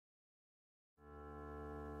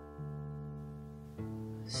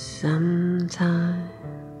Sometimes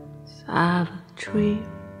I have a dream,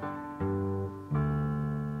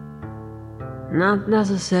 not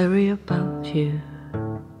necessary about you,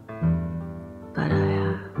 but I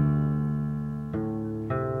have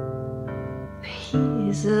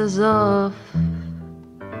pieces of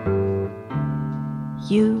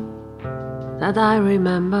you that I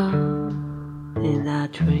remember in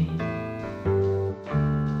that dream.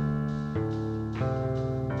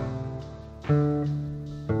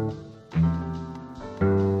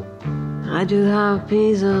 I do have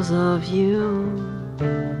pieces of you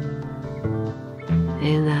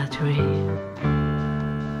in that dream.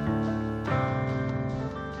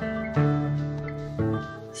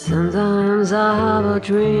 Sometimes I have a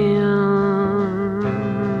dream,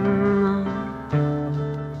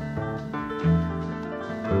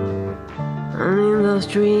 and in those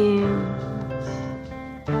dreams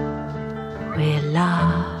we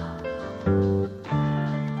laugh.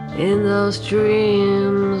 In those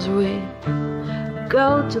dreams we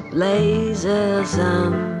go to places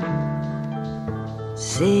and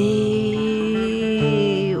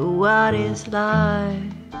see what it's like.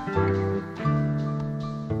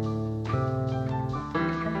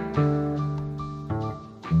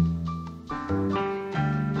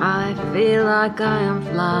 I feel like I am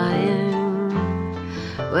flying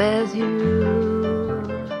with you,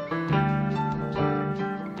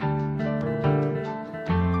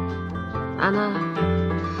 and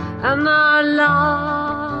I love,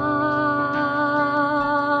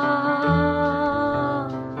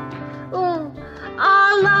 oh,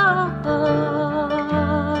 I love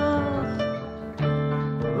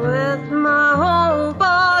with my whole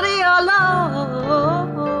body. I love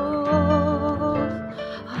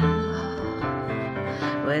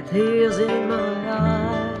with tears in my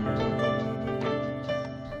eyes.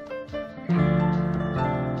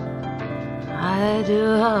 I do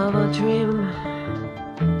have a dream,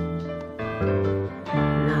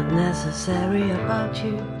 not necessary about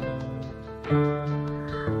you,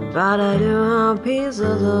 but I do have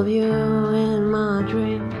pieces of you in my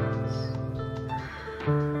dreams.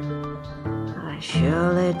 I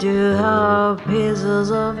surely do have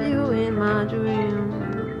pieces of you in my dreams.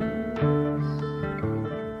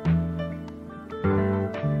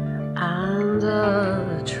 And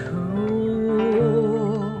the true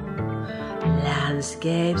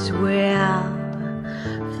landscapes will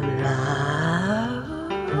fly,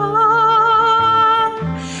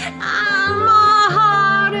 and my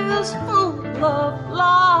heart is full of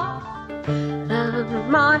love, and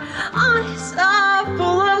my eyes are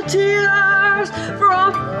full of tears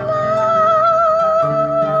from love.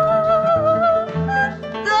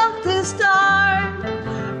 That this time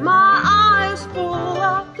my eyes full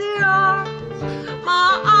of tears,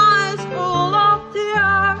 my eyes full of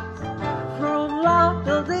tears from love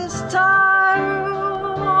till this time.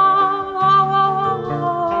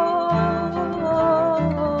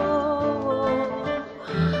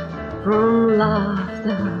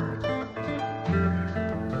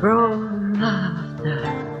 From laughter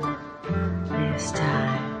this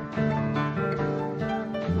time.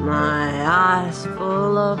 My eyes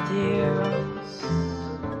full of tears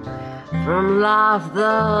from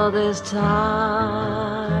laughter this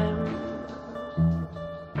time.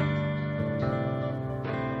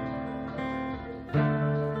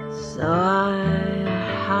 So I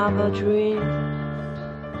have a dream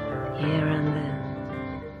here and then,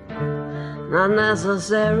 not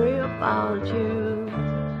necessary about you,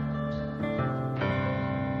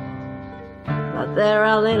 but there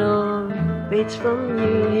are little bits from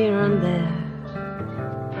you here and there.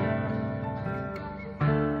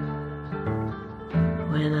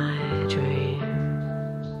 When I dream,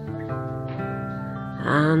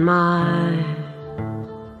 and my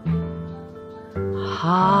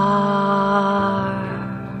heart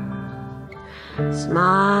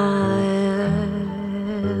smiles,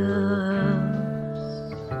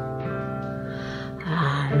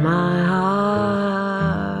 and my heart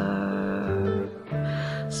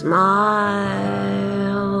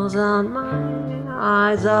smiles, and my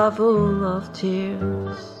eyes are full of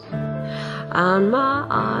tears, and my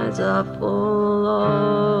eyes are full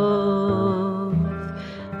of